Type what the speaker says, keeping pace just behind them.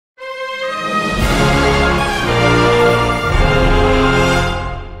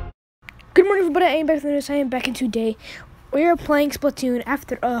everybody, I am back from this. I am back in today. We are playing Splatoon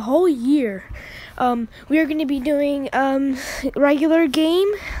after a whole year. We are going to be doing regular game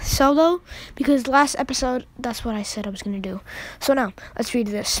solo because last episode that's what I said I was going to do. So now let's read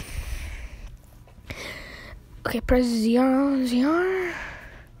this. Okay, press ZR.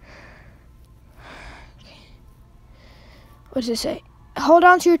 What does it say? Hold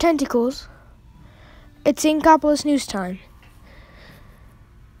on to your tentacles. It's Inkopolis news time.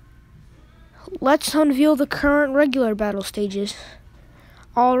 Let's unveil the current regular battle stages.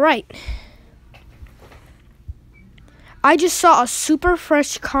 Alright. I just saw a super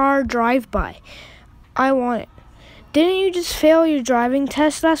fresh car drive by. I want it. Didn't you just fail your driving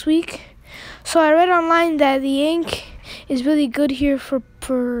test last week? So I read online that the ink is really good here for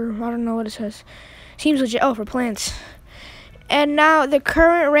I don't know what it says. Seems legit. Oh, for plants. And now the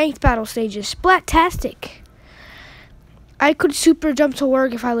current ranked battle stages. Splat-tastic. I could super jump to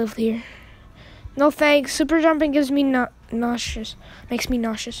work if I lived here. No thanks. Super jumping gives me nauseous. Makes me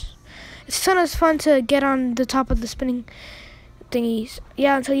nauseous. It's a ton of fun to get on the top of the spinning thingies.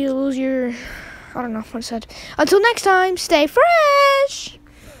 Yeah, until you lose your... I don't know what it said. Until next time, stay fresh!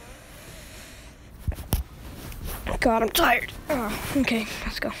 God, I'm tired. Oh, okay,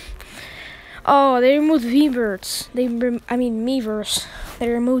 let's go. Oh, they removed Miiverse. Miiverse. They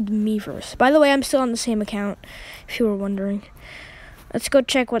removed Miiverse. By the way, I'm still on the same account, if you were wondering. Let's go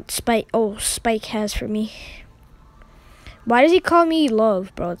check what Spike has for me. Why does he call me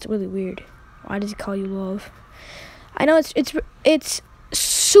Love, bro? It's really weird. Why does he call you Love? I know it's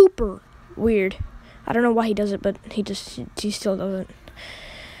super weird. I don't know why he does it, but he still does it.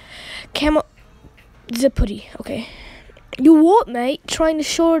 Camel Zippity. Okay. You what, mate? Trying to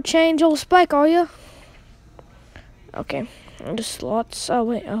shortchange old Spike, are you? Okay. The slots. Oh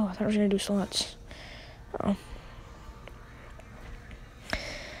wait. Oh, I thought I was gonna do slots. Oh.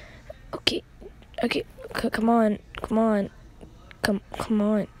 Okay, come on.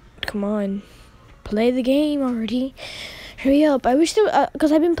 Play the game already. Hurry up. I wish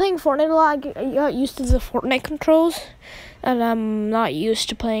because I've been playing Fortnite a lot. I got used to the Fortnite controls, and I'm not used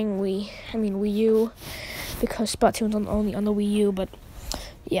to playing Wii U, because Splatoon's only on the Wii U. But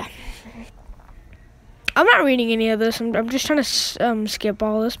yeah, I'm not reading any of this. I'm just trying to skip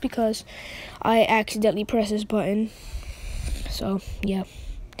all this because I accidentally pressed this button. So yeah.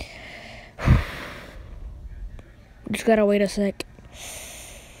 Just gotta wait a sec.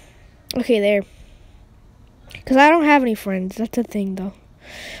 Okay, there. Because I don't have any friends. That's the thing, though.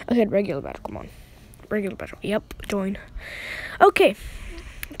 Okay, regular battle. Come on. Regular battle. Yep, join. Okay.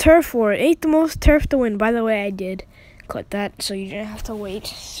 Turf war. 8 the most turf to win. By the way, I did click that, so you didn't have to wait.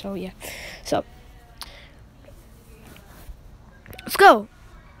 So, yeah. So. Let's go.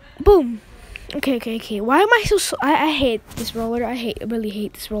 Boom. Okay. Why am I so I hate this roller. I really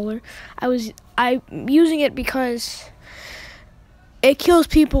hate this roller. I'm using it because it kills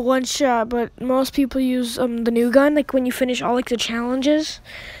people one shot, but most people use the new gun, like when you finish all like the challenges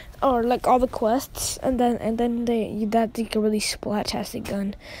or like all the quests, and then that's like a really splat-tastic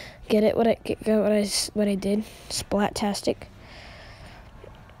gun. Get it? What I did? Splat-tastic.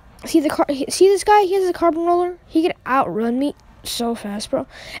 See this guy? He has a carbon roller. He can outrun me so fast, bro.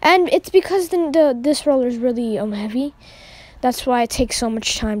 And it's because this roller is really heavy. That's why it takes so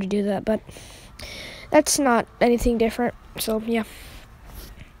much time to do that, but that's not anything different. So yeah.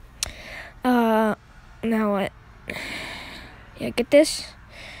 Now what? Yeah, get this.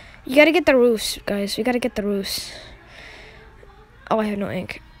 You gotta get the roofs, guys. We gotta get the roofs. Oh, I have no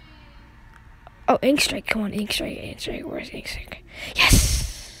ink. Oh, ink strike. Come on, ink strike. Where's ink strike?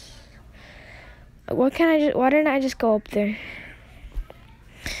 Yes. Why didn't I just go up there?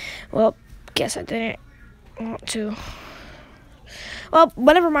 Well, guess I didn't want to. Well,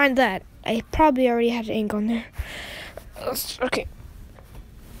 but never mind that. I probably already had ink on there. Okay.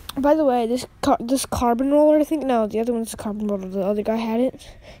 By the way, this carbon roller, I think, no, the other one's the carbon roller. The other guy had it.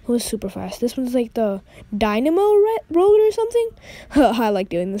 It was super fast. This one's like the dynamo roller or something. I like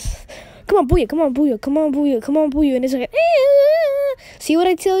doing this. Come on, booyah. And it's like, see what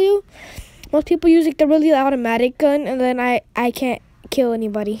I tell you? Most people use like the really automatic gun, and then I can't kill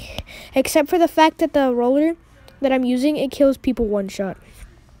anybody. Except for the fact that the roller that I'm using, it kills people one shot.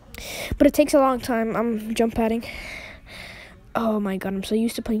 But it takes a long time. I'm jump padding. Oh my god, I'm so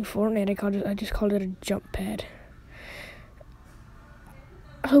used to playing Fortnite. I just called it a jump pad.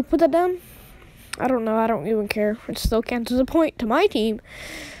 Who put that down? I don't know. I don't even care. It still counts as a point to my team.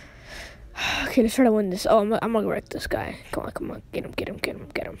 Okay, let's try to win this. Oh, I'm gonna wreck this guy. Come on. Get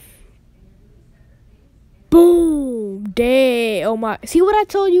him. Boom! Day. Oh my. See what I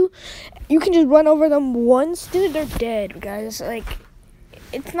told you? You can just run over them once. Dude, they're dead, guys. Like,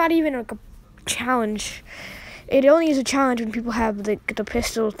 it's not even like a challenge. It only is a challenge when people have the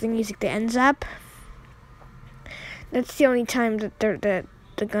pistol thingies, like the end zap. That's the only time that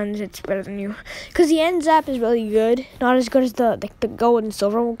the guns it's better than you. Because the end zap is really good. Not as good as the gold and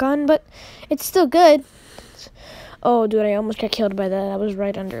silver gun, but it's still good. Oh, dude, I almost got killed by that. I was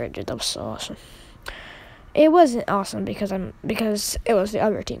right under it, dude. That was so awesome. It wasn't awesome because it was the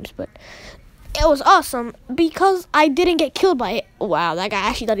other teams, but it was awesome because I didn't get killed by it. Wow, that guy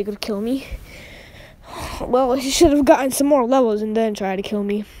actually thought he could kill me. Well, he should have gotten some more levels and then tried to kill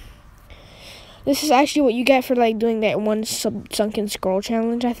me. This is actually what you get for like doing that one sunken scroll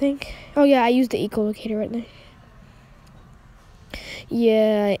challenge, I think. Oh yeah, I used the eco-locator right there.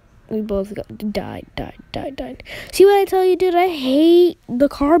 Yeah, we both died. See what I tell you, dude? I hate the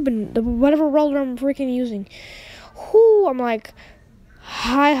carbon, whatever roller I'm freaking using. Whoo, I'm like,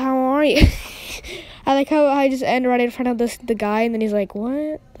 hi, how are you? I like how I just end right in front of the guy, and then he's like,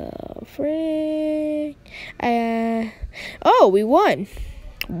 what the frick? Oh, we won.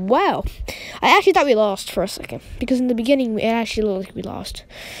 Wow. I actually thought we lost for a second, because in the beginning, it actually looked like we lost.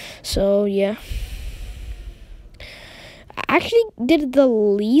 So, yeah. I actually did the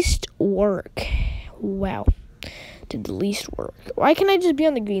least work. Wow. Did the least work. Why can't I just be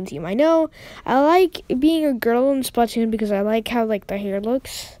on the green team? I know I like being a girl in Splatoon because I like how like the hair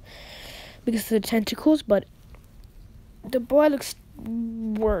looks. Because of the tentacles, but the boy looks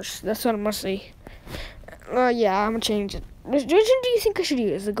worse. That's what I must say. Yeah, I'm gonna change it. Which one do you think I should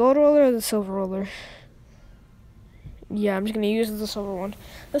use? The gold roller or the silver roller? Yeah, I'm just gonna use the silver one.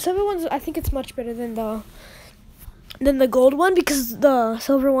 The silver one, I think it's much better than the gold one because the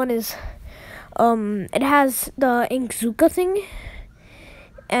silver one is, it has the Inkzuka thing,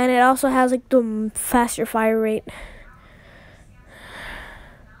 and it also has like the faster fire rate.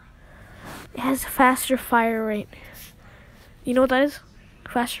 It has a faster fire rate. You know what that is?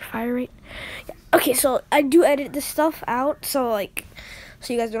 Faster fire rate. Yeah. Okay, so I do edit this stuff out, so you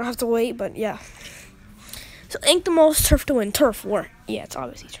guys don't have to wait. But yeah. So ink the most, turf to win. Turf war. Yeah, it's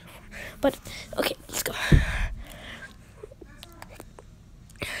obviously turf war. But okay, let's go.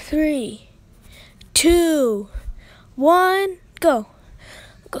 3, 2, 1, go.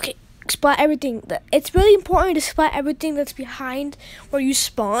 Okay. Spot everything. It's really important to spot everything that's behind where you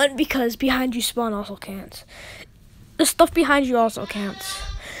spawn, because behind you spawn also counts. The stuff behind you also counts.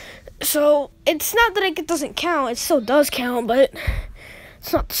 So it's not that it doesn't count. It still does count, but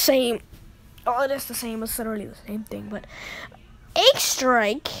it's not the same. Oh, it is the same. It's literally the same thing. But ink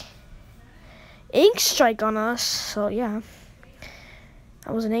strike on us. So yeah,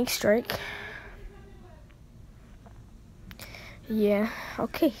 that was an ink strike. Yeah.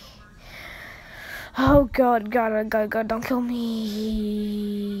 Okay. Oh God, don't kill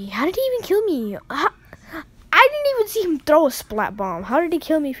me. How did he even kill me? I didn't even see him throw a splat bomb. How did he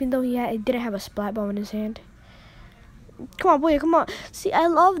kill me even though he didn't have a splat bomb in his hand? Come on, boy, come on. See, I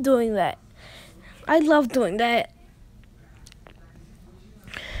love doing that.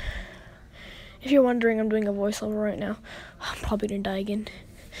 If you're wondering, I'm doing a voiceover right now. I'm probably gonna die again.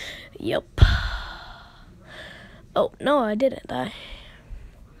 Yep. Oh, no, I didn't die.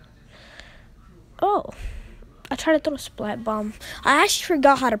 Oh, I tried to throw a splat bomb. I actually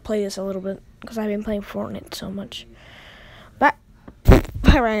forgot how to play this a little bit because I've been playing Fortnite so much. But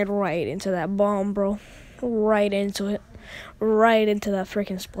I ran right into that bomb, bro. Right into it. Right into that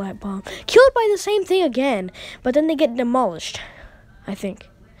freaking splat bomb. Killed by the same thing again, but then they get demolished, I think.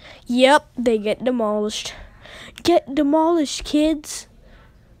 Yep, they get demolished. Get demolished, kids.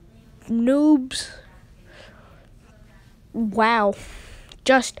 Noobs. Wow.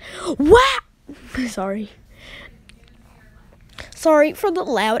 Just, wow. Sorry for the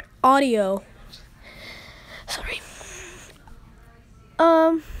loud audio. Sorry.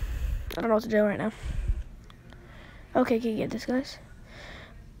 I don't know what to do right now. Okay, can you get this, guys?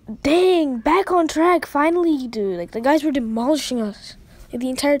 Dang, back on track, finally, dude. Like, the guys were demolishing us. Like, the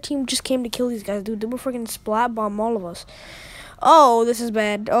entire team just came to kill these guys, dude. They were freaking splat bomb all of us. Oh, this is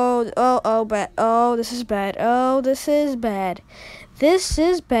bad. Oh, bad. Oh, this is bad. Oh, this is bad. This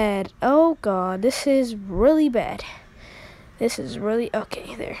is bad. Oh, God. This is really bad. This is really...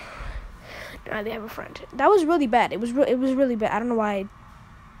 Okay, there. Now they have a friend. That was really bad. It was really bad. I don't know why I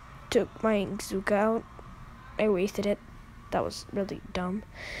took my Zuka out. I wasted it. That was really dumb.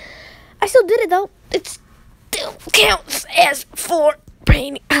 I still did it, though. It still counts as 4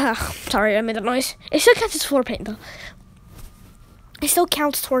 paint. Sorry, I made that noise. It still counts as 4 paint, though. It still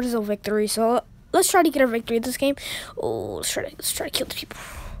counts towards a victory, so... Let's try to get a victory in this game. Oh, let's try to kill the people.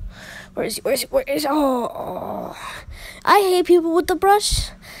 Where is he? Oh. I hate people with the brush,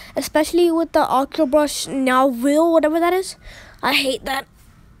 especially with the Octo brush Nowville, whatever that is. I hate that.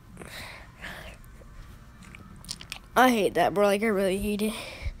 I hate that, bro. Like, I really hate it.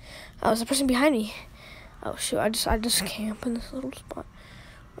 Oh, there's a person behind me. Oh, shoot. I just camp in this little spot.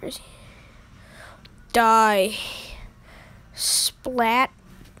 Where is he? Die. Splat.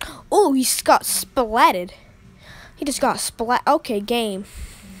 Oh, he got splatted. He just got splat. Okay, game.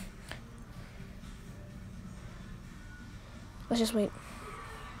 Let's just wait.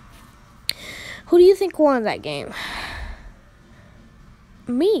 Who do you think won that game?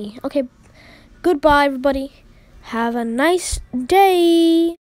 Me. Okay. Goodbye, everybody. Have a nice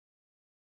day.